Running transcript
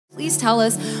please tell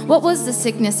us, what was the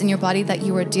sickness in your body that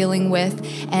you were dealing with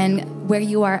and where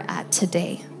you are at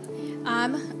today?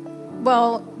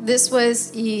 Well, this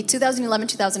was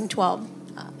 2011-2012.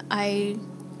 I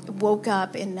woke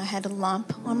up and I had a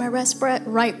lump on my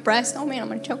right breast. Oh man, I'm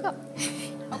gonna choke up.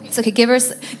 Okay. It's okay. Give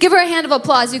her a hand of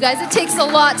applause, you guys. It takes a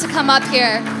lot to come up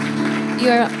here.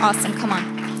 You're awesome. Come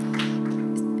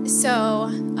on. So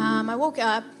I woke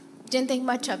up, didn't think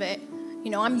much of it.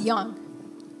 You know, I'm young.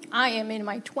 I am in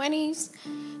my 20s,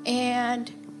 and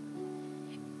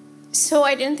so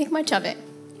I didn't think much of it.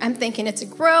 I'm thinking it's a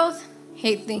growth.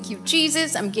 Hey, thank you,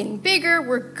 Jesus. I'm getting bigger.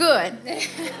 We're good.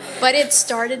 But it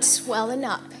started swelling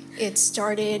up. It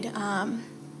started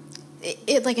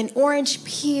it like an orange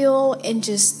peel and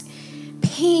just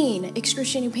pain,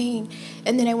 excruciating pain.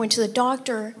 And then I went to the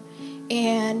doctor,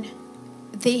 and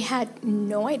they had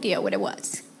no idea what it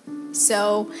was.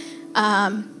 So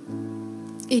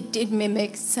it did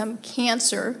mimic some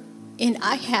cancer, and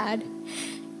I had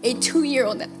a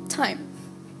 2-year-old at the time.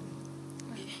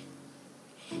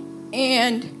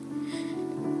 And,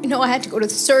 you know, I had to go to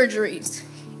the surgeries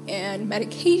and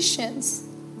medications.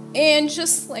 And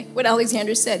just like what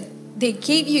Alexander said, they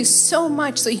gave you so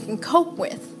much so you can cope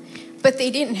with, but they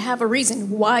didn't have a reason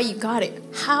why you got it,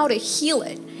 how to heal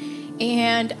it.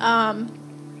 And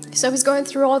so I was going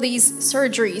through all these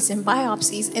surgeries and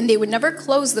biopsies, and they would never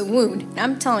close the wound. And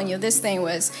I'm telling you, this thing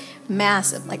was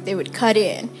massive. Like, they would cut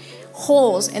in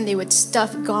holes, and they would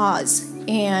stuff gauze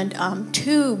and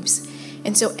tubes.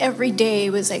 And so every day, it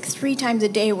was like 3 times a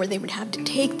day where they would have to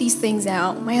take these things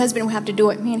out. My husband would have to do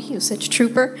it. Man, he was such a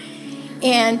trooper.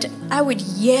 And I would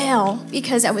yell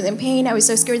because I was in pain. I was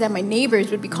so scared that my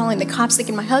neighbors would be calling the cops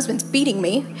thinking my husband's beating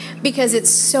me because it's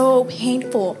so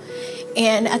painful.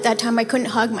 And at that time, I couldn't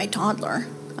hug my toddler.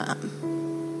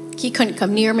 He couldn't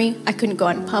come near me. I couldn't go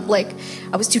out in public.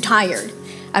 I was too tired.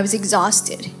 I was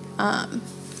exhausted.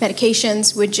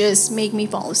 Medications would just make me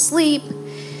fall asleep.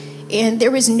 And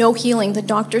there was no healing the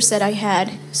doctor said I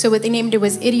had. So what they named it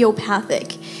was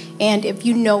idiopathic. And if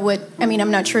you know what, I mean,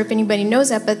 I'm not sure if anybody knows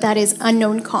that, but that is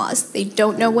unknown cause. They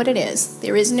don't know what it is.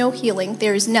 There is no healing.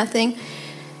 There is nothing.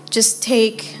 Just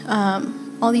take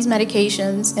all these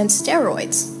medications and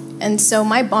steroids. And so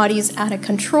my body's out of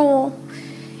control.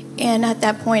 And at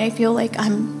that point, I feel like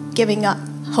I'm giving up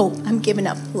hope. I'm giving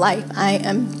up life. I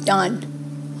am done.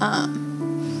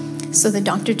 So the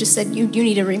doctor just said, you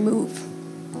need to remove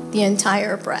the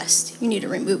entire breast. You need to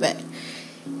remove it.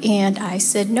 And I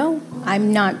said, no,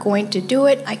 I'm not going to do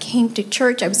it. I came to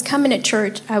church. I was coming to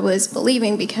church. I was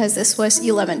believing because this was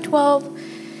 11-12.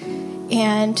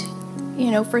 And,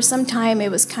 you know, for some time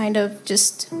it was kind of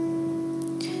just,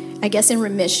 I guess, in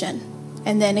remission.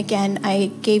 And then again,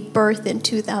 I gave birth in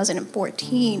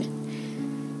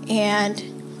 2014. And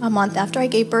a month after I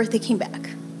gave birth, it came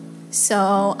back.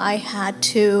 So I had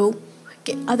to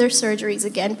get other surgeries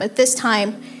again. But this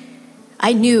time,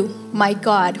 I knew my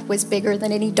God was bigger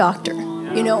than any doctor.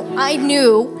 You know, I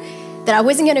knew that I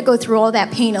wasn't going to go through all that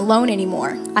pain alone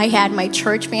anymore. I had my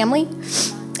church family.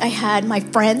 I had my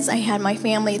friends. I had my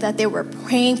family that they were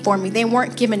praying for me. They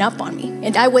weren't giving up on me.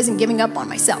 And I wasn't giving up on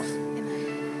myself.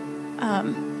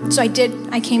 So I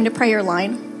came to prayer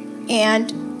line.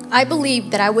 And I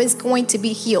believed that I was going to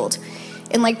be healed.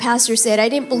 And like Pastor said, I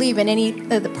didn't believe in any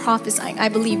of the prophesying. I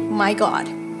believed my God.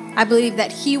 I believed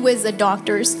that he was the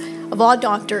doctors of all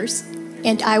doctors,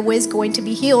 and I was going to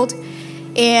be healed.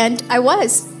 And I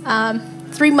was.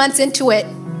 3 months into it,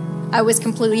 I was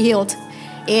completely healed.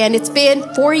 And it's been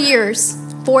 4 years,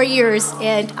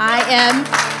 and I am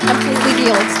completely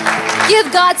healed.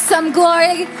 Give God some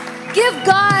glory. Give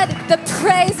God the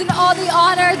praise and all the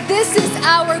honor. This is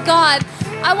our God.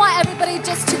 I want everybody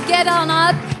just to get on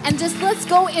up and just let's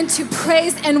go into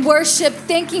praise and worship,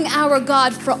 thanking our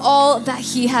God for all that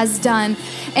he has done.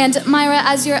 And Myra,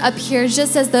 as you're up here,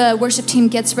 just as the worship team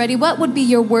gets ready, what would be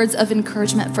your words of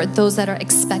encouragement for those that are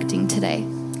expecting today?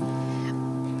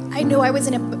 I knew I was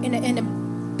in a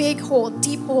big hole,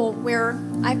 deep hole, where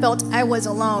I felt I was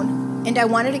alone, and I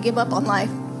wanted to give up on life.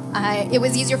 It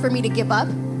was easier for me to give up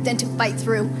than to fight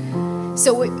through.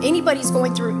 So if anybody's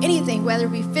going through anything, whether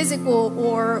it be physical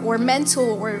or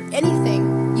mental or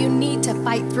anything, you need to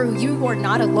fight through. You are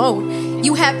not alone.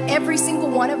 You have every single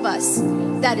one of us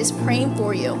that is praying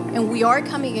for you, and we are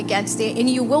coming against it, and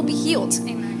you will be healed.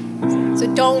 Amen. So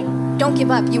don't give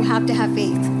up. You have to have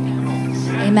faith.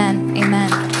 Amen. Amen.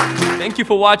 Thank you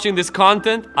for watching this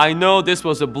content. I know this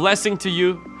was a blessing to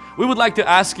you. We would like to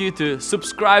ask you to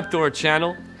subscribe to our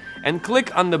channel and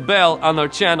click on the bell on our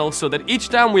channel so that each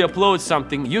time we upload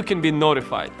something, you can be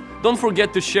notified. Don't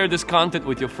forget to share this content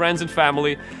with your friends and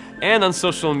family. and on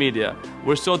social media.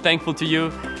 We're so thankful to you.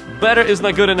 Better is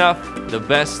not good enough. The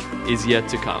best is yet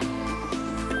to come.